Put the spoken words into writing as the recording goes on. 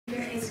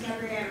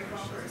Gabrielle,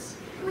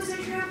 who is a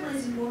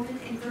trailblazing woman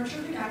in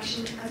virtual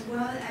production as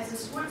well as a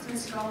sportsman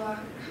scholar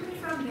coming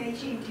from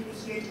Beijing to be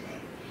here today.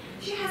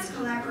 She has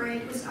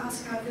collaborated with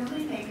Oscar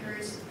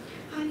filmmakers,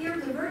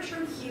 pioneered the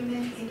virtual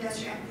human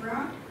industry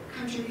abroad,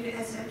 contributed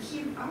as a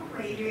key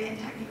operator and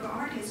technical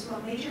artist for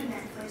a major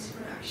Netflix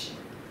production,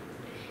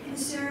 and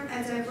served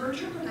as a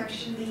virtual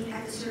production lead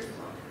at the third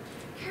floor.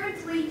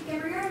 Currently,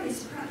 Gabrielle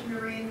is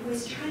partnering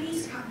with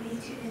Chinese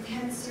companies to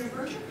enhance their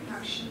virtual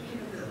production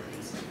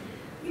capabilities.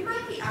 You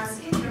might be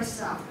asking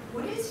yourself,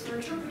 what is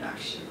virtual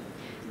production?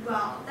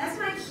 Well, that's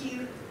my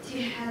cue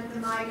to hand the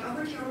mic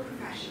over to our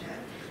professional.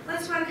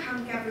 Let's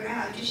welcome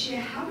Gabrielle to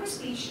share her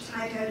speech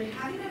titled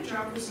Having a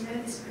Job with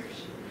No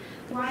Description,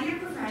 Why Your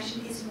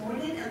Profession is More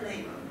Than a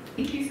Label.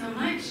 Thank you so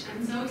much.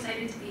 I'm so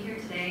excited to be here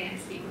today and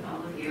speak with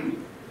all of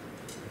you.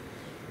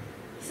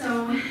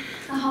 So,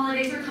 the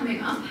holidays are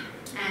coming up,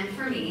 and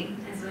for me,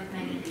 as with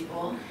many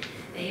people,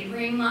 they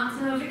bring lots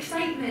of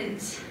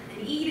excitement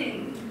and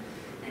eating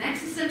and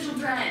existential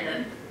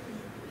dread,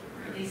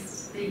 or at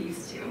least they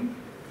used to.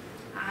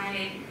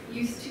 I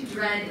used to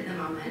dread the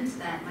moment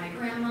that my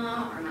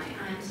grandma or my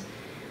aunt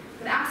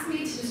would ask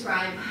me to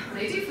describe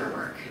what I do for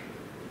work.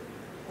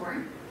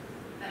 Or,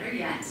 better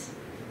yet,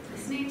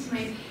 listening to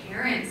my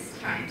parents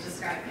trying to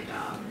describe my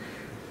job.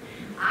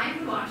 I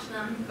would watch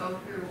them go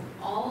through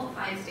all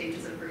 5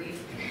 stages of grief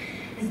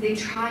as they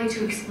try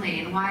to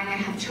explain why I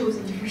have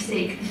chosen to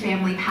forsake the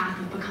family path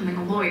of becoming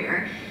a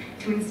lawyer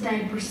to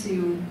instead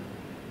pursue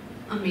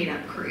a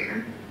made-up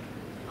career.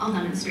 I'll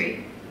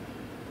demonstrate.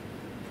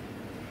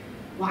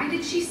 Why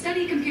did she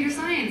study computer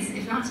science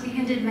if not to be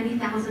handed many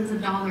thousands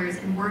of dollars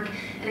and work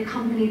at a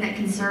company that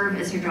can serve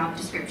as her job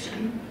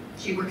description?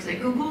 She works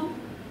at Google,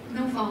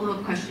 no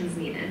follow-up questions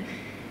needed.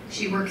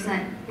 She works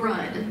at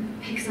Brud,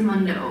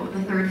 Pixamundo, the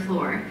 3rd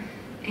floor.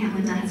 Aunt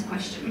Linda has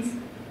questions.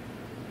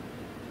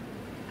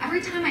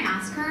 Every time I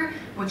ask her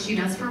what she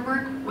does for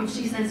work, what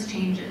she says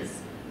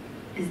changes.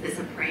 Is this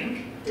a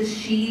prank? Does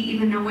she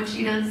even know what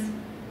she does?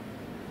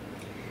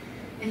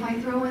 If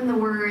I throw in the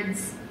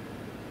words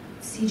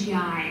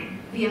CGI,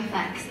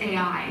 VFX,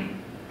 AI,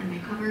 am I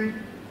covered?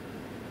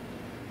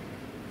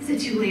 Is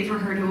it too late for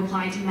her to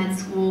apply to med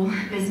school,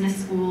 business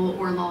school,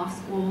 or law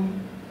school?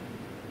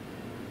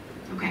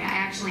 Okay, I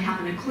actually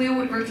haven't a clue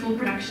what virtual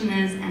production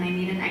is, and I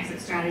need an exit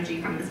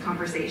strategy from this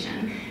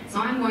conversation. So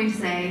I'm going to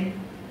say,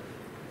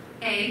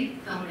 A,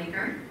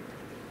 filmmaker,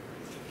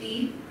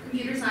 B,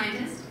 computer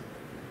scientist,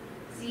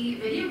 C,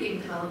 video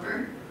game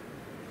developer,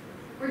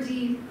 or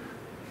D,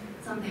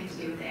 something to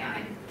do with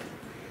AI.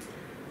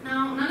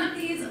 Now, none of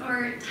these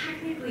are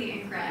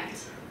technically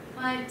incorrect,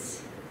 but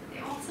they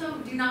also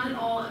do not at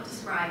all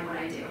describe what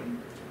I do.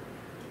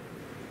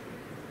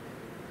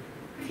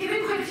 I've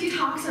given quite a few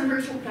talks on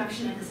virtual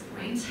production at this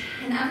point,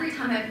 and every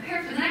time I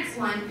prepare for the next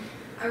one,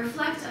 I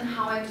reflect on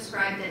how I've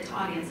described it to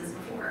audiences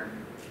before.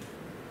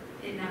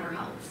 It never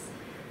helps.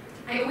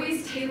 I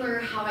always tailor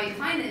how I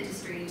define the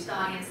industry to the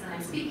audience that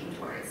I'm speaking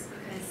towards,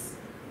 because,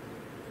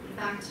 in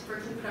fact,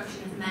 virtual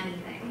production is many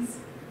things.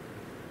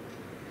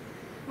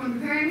 When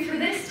preparing for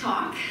this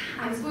talk,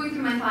 I was going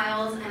through my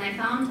files and I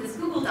found this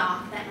Google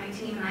Doc that my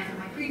team and I from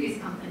my previous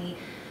company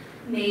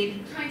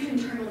made trying to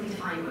internally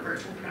define what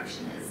virtual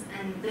production is.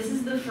 And this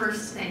is the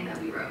first thing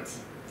that we wrote.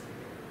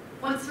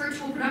 What's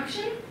virtual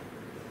production?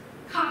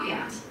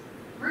 Caveat.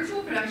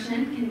 Virtual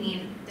production can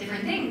mean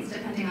different things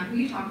depending on who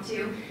you talk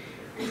to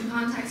and the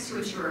context to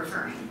which you're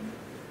referring.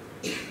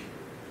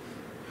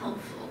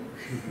 Helpful.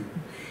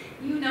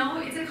 You know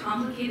it's a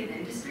complicated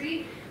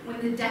industry when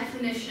the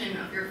definition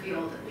of your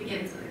field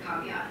begins with a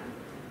caveat.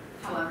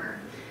 However,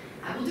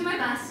 I will do my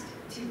best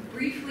to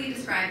briefly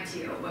describe to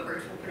you what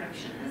virtual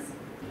production is.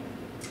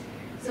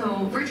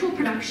 So, virtual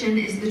production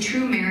is the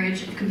true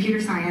marriage of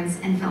computer science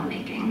and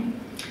filmmaking.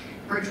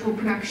 Virtual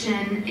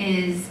production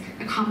is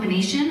a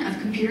combination of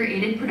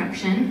computer-aided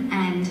production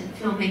and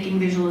filmmaking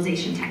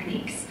visualization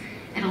techniques.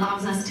 It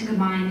allows us to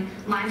combine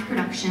live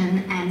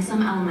production and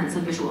some elements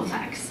of visual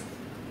effects.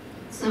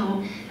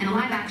 So, in a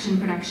live-action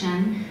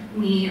production,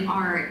 we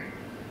are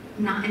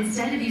not,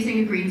 instead of using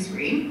a green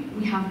screen,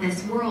 we have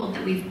this world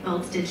that we've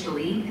built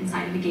digitally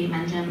inside of a game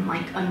engine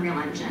like Unreal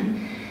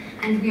Engine,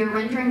 and we are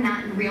rendering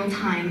that in real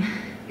time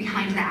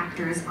behind the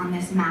actors on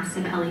this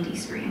massive LED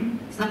screen.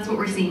 So that's what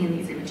we're seeing in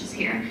these images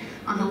here.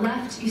 On the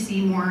left, you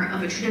see more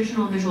of a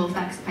traditional visual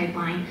effects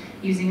pipeline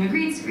using a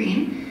green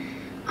screen,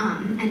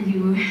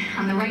 and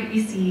on the right,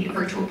 you see a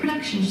virtual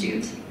production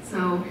shoot.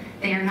 So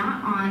they're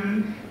not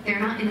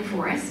in a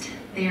forest.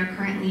 They are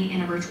currently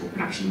in a virtual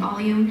production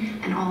volume,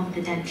 and all of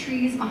the dead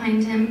trees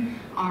behind him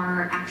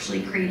are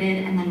actually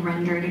created and then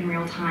rendered in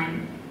real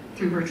time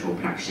through virtual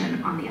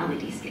production on the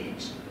LED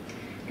stage.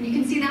 And you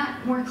can see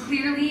that more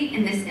clearly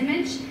in this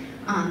image.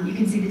 You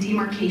can see the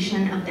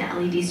demarcation of the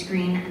LED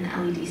screen and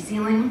the LED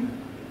ceiling.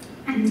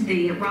 And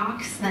the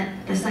rocks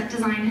that the set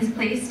design has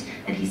placed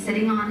that he's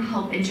sitting on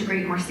help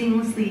integrate more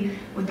seamlessly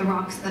with the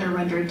rocks that are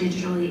rendered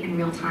digitally in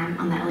real time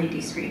on the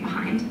LED screen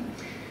behind.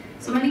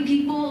 So many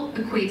people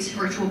equate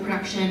virtual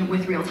production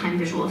with real-time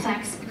visual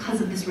effects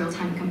because of this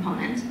real-time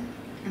component.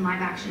 In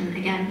live action,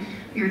 again,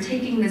 we are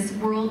taking this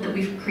world that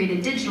we've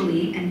created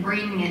digitally and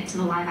bringing it to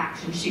the live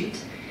action shoot.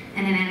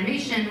 And in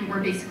animation,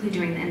 we're basically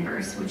doing the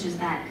inverse, which is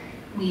that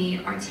we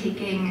are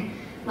taking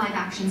live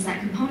action set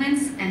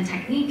components and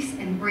techniques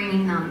and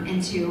bringing them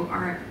into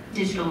our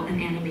digital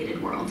and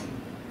animated world.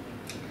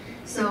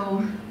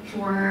 So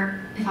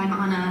if I'm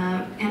on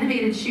an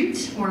animated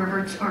shoot or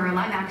a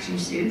live action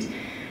shoot,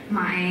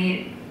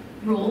 my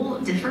role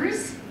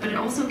differs, but it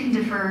also can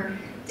differ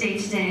day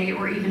to day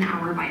or even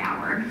hour by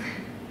hour.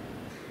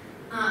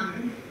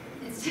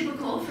 It's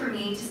typical for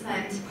me to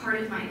spend part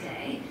of my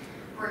day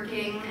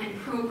working and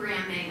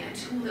programming a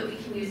tool that we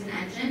can use in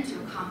Engine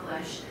to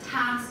accomplish a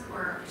task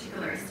or a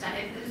particular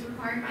aesthetic that is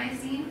required by a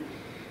scene,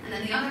 and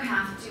then the other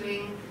half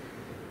doing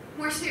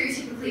more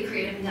stereotypically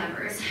creative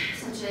endeavors,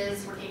 such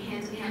as working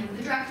hand in hand with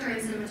the director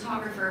and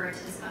cinematographer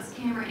to discuss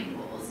camera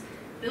angles,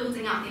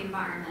 building out the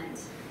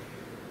environment,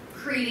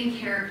 creating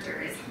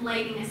characters,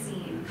 lighting a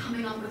scene,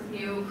 coming up with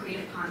new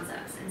creative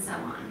concepts, and so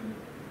on.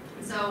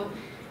 And so,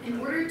 in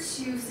order to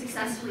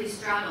successfully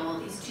straddle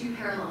these two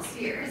parallel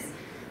spheres,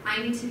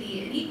 I need to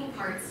be in equal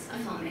parts a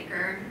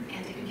filmmaker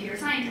and a computer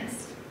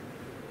scientist.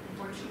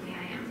 Unfortunately,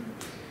 I am.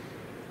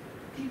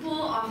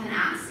 People often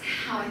ask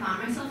how I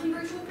found myself in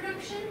virtual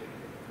production.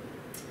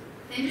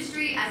 The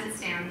industry, as it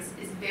stands,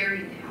 is very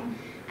new,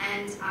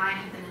 and I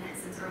have been in it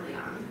since early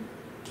on.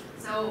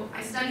 So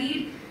I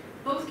studied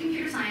both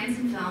computer science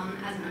and film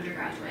as an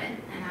undergraduate,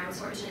 and I was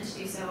fortunate to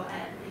do so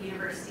at a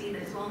university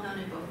that is well known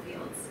in both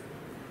fields.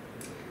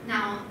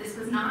 Now, this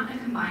was not a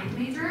combined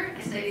major.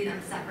 I studied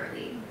them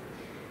separately.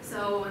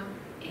 So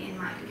in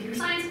my computer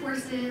science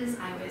courses,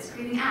 I was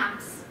creating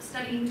apps,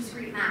 studying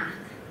discrete math.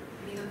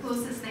 I mean, the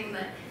closest thing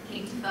that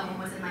came to film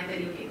was in my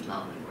video game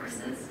development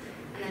courses.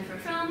 And then for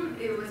film,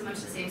 it was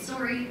much the same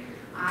story.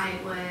 I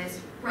was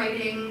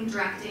writing,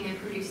 directing, and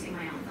producing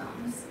my own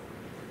films.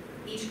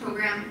 Each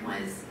program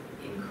was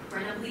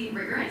incredibly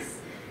rigorous,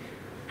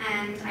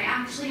 and I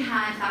actually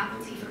had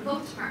faculty from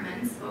both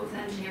departments, both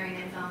engineering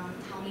and film,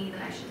 tell me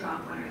that I should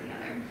drop one or the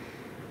other.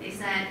 They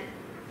said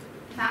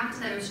the fact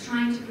that I was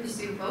trying to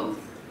pursue both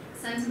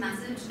sent a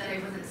message that I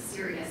wasn't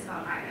serious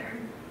about either.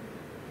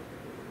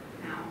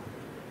 Now,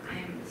 I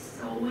am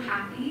so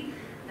happy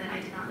that I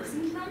did not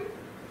listen to them,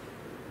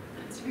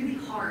 but it's really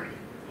hard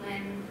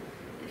when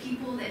the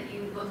people that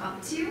you look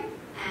up to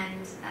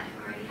and that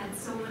have already had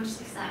so much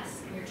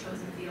success in your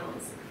chosen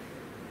fields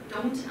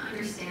don't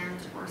understand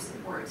or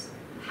support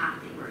the path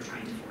that you are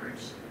trying to forge.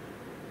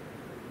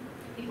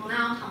 People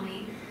now tell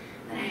me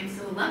that I am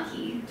so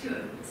lucky to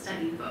have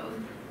studied both.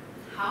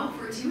 How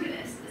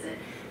fortuitous is it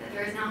that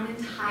there is now an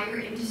entire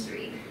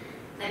industry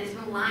that is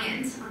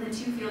reliant on the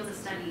two fields of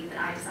study that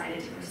I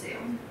decided to pursue.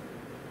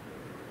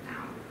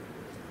 Now,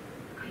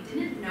 I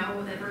didn't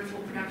know that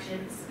virtual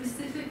production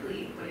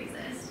specifically would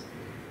exist,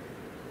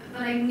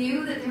 but I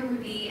knew that there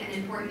would be an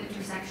important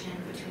intersection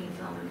between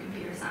film and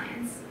computer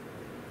science,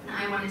 and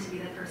I wanted to be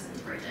the person to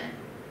bridge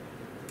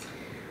it.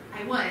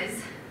 I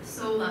was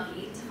so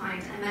lucky to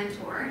find a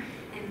mentor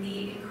in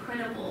the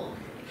incredible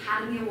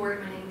Academy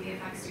Award-winning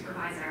VFX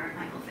supervisor,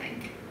 Michael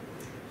Fink.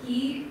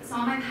 He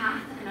saw my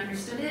path and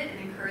understood it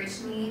and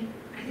encouraged me,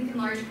 I think in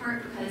large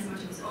part because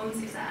much of his own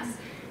success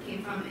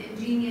came from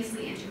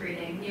ingeniously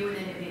integrating new and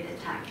innovative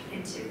tech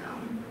into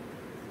film.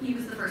 He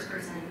was the first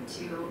person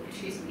to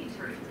introduce me to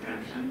virtual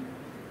production.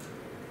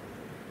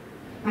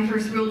 My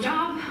first real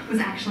job was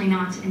actually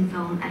not in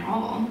film at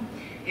all.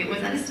 It was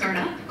at a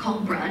startup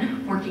called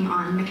Bread, working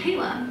on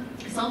Michaela,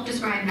 a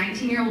self-described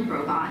 19-year-old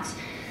robot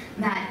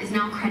that is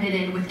now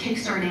credited with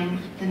kickstarting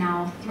the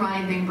now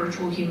thriving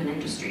virtual human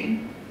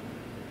industry.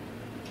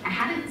 I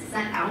hadn't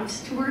set out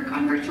to work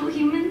on virtual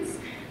humans.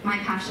 My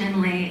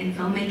passion lay in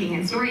filmmaking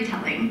and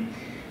storytelling,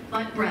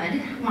 but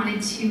Bread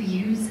wanted to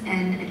use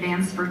an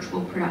advanced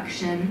virtual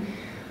production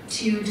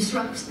to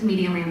disrupt the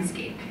media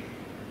landscape.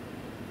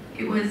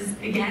 It was,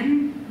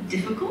 again,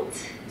 difficult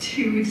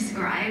to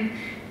describe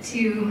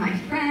to my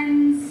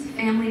friends,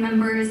 family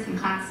members, and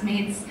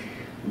classmates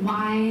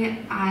why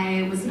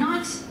I was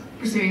not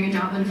pursuing a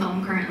job in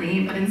film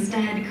currently, but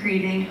instead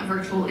creating a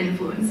virtual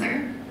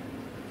influencer.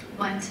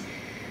 But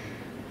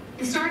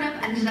the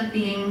startup ended up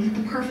being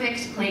the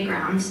perfect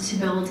playground to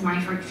build my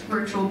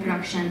virtual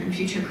production and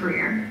future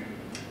career.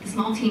 The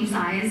small team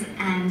size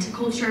and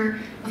culture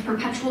of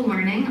perpetual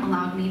learning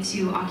allowed me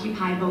to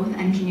occupy both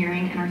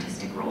engineering and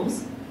artistic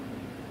roles.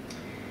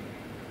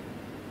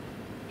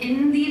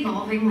 In the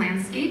evolving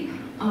landscape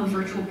of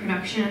virtual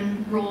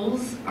production,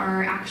 roles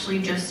are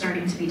actually just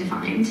starting to be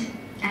defined,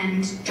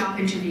 and job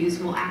interviews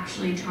will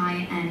actually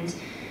try and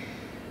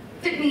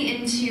fit me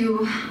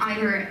into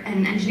either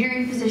an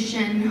engineering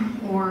position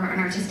or an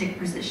artistic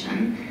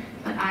position,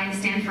 but I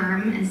stand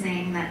firm in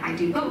saying that I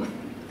do both,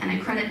 and I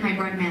credit my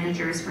Bread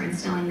managers for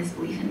instilling this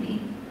belief in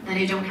me, that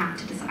I don't have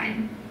to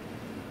decide.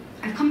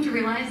 I've come to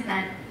realize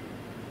that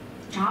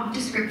job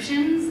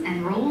descriptions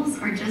and roles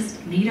are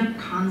just made-up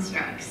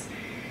constructs,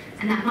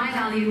 and that my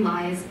value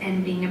lies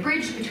in being a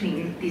bridge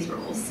between these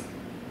roles.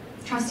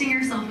 Trusting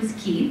yourself is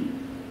key.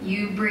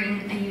 You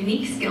bring a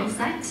unique skill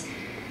set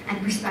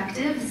and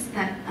perspectives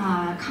that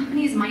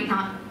companies might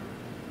not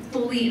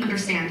fully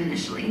understand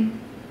initially.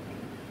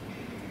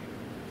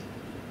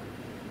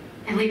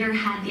 I later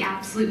had the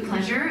absolute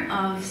pleasure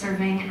of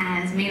serving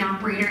as main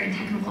operator and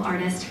technical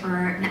artist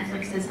for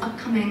Netflix's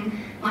upcoming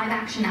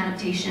live-action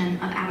adaptation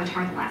of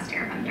Avatar: The Last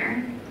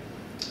Airbender.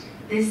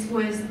 This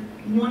was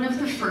one of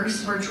the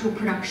first virtual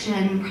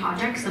production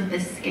projects of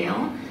this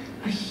scale.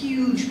 A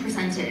huge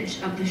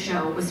percentage of the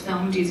show was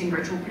filmed using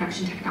virtual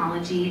production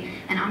technology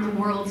and on the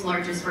world's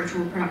largest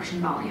virtual production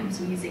volume,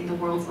 so using the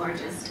world's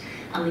largest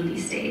LED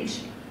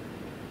stage.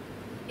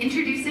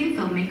 Introducing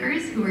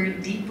filmmakers who are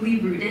deeply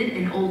rooted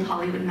in old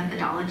Hollywood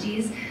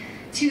methodologies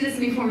to this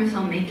new form of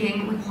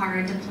filmmaking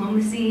required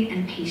diplomacy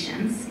and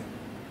patience.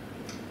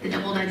 The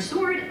double-edged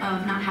sword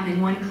of not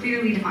having one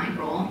clearly defined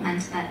role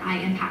meant that I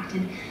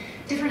impacted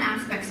different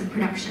aspects of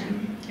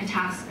production, a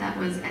task that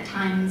was at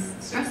times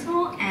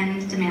stressful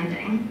and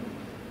demanding.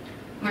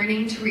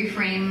 Learning to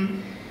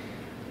reframe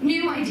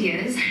new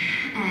ideas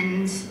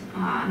and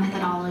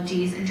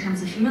methodologies in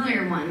terms of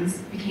familiar ones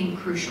became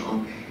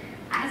crucial,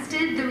 as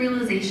did the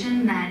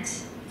realization that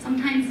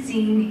sometimes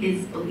seeing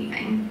is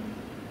believing.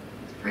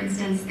 For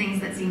instance,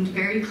 things that seemed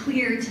very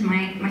clear to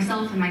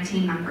myself and my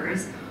team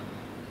members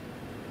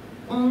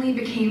only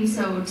became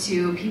so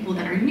to people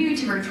that are new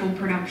to virtual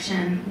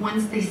production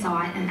once they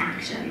saw it in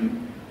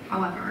action.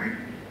 However,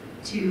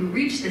 to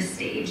reach this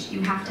stage,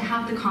 you have to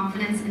have the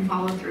confidence and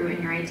follow through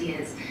in your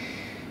ideas,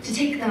 to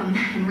take them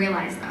and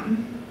realize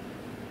them.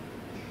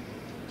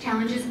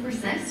 Challenges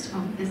persist.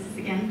 Oh, this is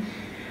again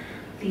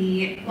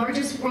the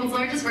world's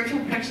largest virtual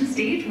production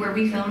stage where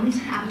we filmed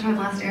Avatar: The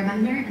Last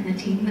Airbender and the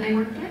team that I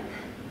worked with.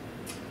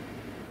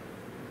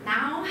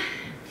 Now,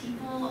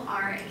 people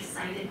are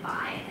excited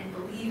by and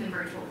believe in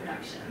virtual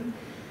production.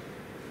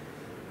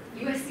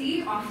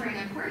 USC offering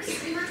a course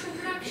in virtual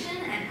production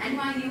and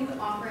NYU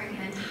offering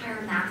an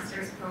entire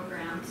master's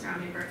program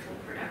surrounding virtual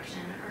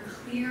production are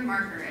clear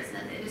markers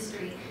that the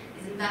industry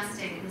is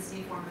investing in this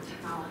new form of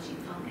technology in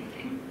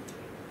filmmaking.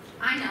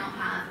 I now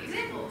have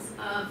examples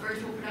of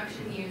virtual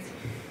production used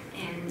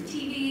in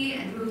TV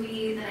and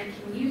movie that I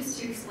can use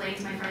to explain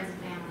to my friends and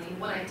family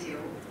what I do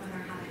when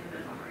they're having a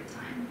bit of a hard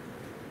time.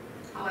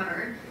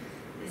 However,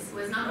 this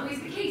was not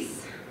always the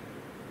case.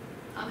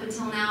 Up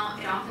until now,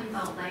 it often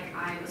felt like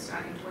I was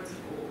striving towards a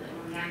goal that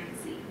only I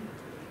could see.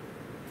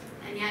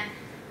 And yet,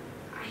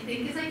 I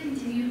think as I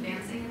continue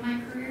advancing in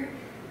my career,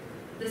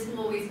 this will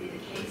always be the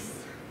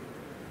case.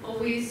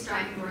 Always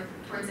striving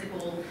towards a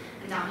goal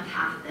and down a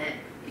path that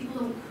people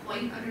don't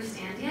quite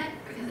understand yet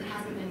because it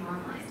hasn't been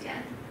normalized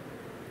yet.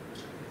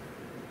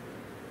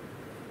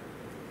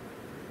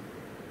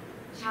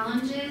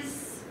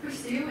 Challenges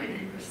pursue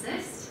and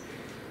persist,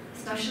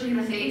 especially in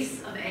the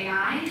face of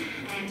AI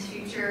and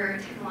future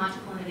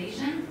technological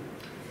innovation.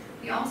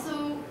 We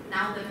also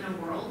now live in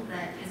a world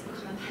that has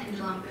become a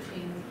pendulum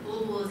between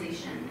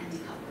globalization and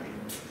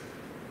decoupling.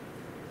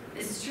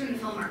 This is true in the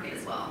film market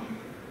as well.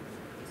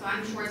 So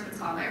I'm a Schwarzman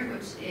Scholar,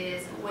 which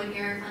is a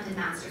one-year funded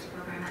master's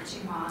program at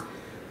Tsinghua,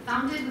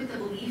 founded with the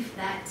belief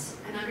that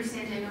an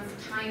understanding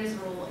of China's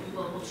role in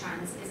global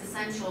trends is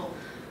essential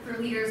for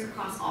leaders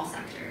across all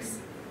sectors.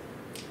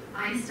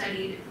 I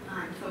studied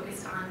and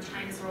focused on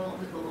China's role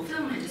in the global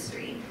film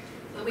industry,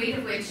 the weight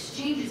of which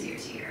changes year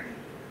to year.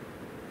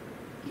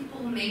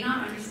 People may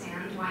not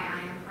understand why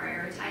I am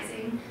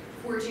prioritizing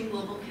forging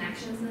global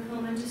connections in the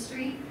film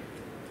industry,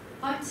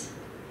 but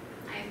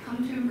I have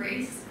come to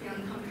embrace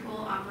feeling comfortable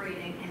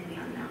operating in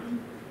the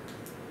unknown.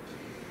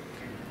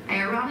 I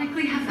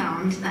ironically have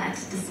found that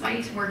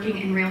despite working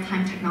in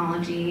real-time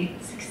technology,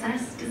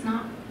 success does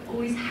not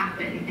always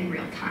happen in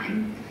real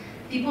time.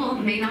 People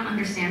may not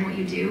understand what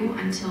you do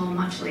until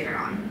much later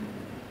on.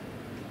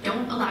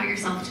 Don't allow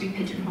yourself to be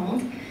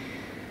pigeonholed.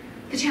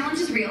 The challenge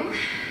is real,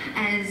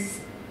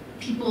 as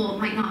people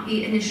might not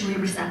be initially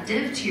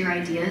receptive to your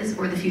ideas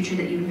or the future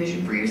that you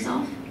envision for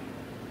yourself.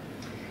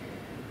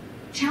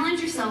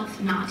 Challenge yourself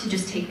not to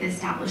just take the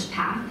established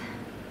path.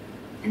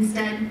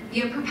 Instead,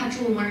 be a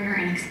perpetual learner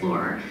and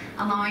explorer,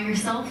 allowing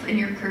yourself and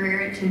your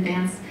career to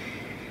advance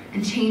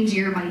and change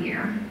year by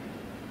year.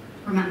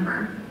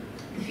 Remember,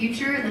 the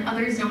future that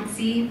others don't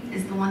see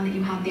is the one that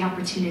you have the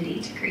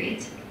opportunity to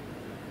create.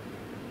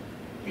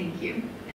 Thank you.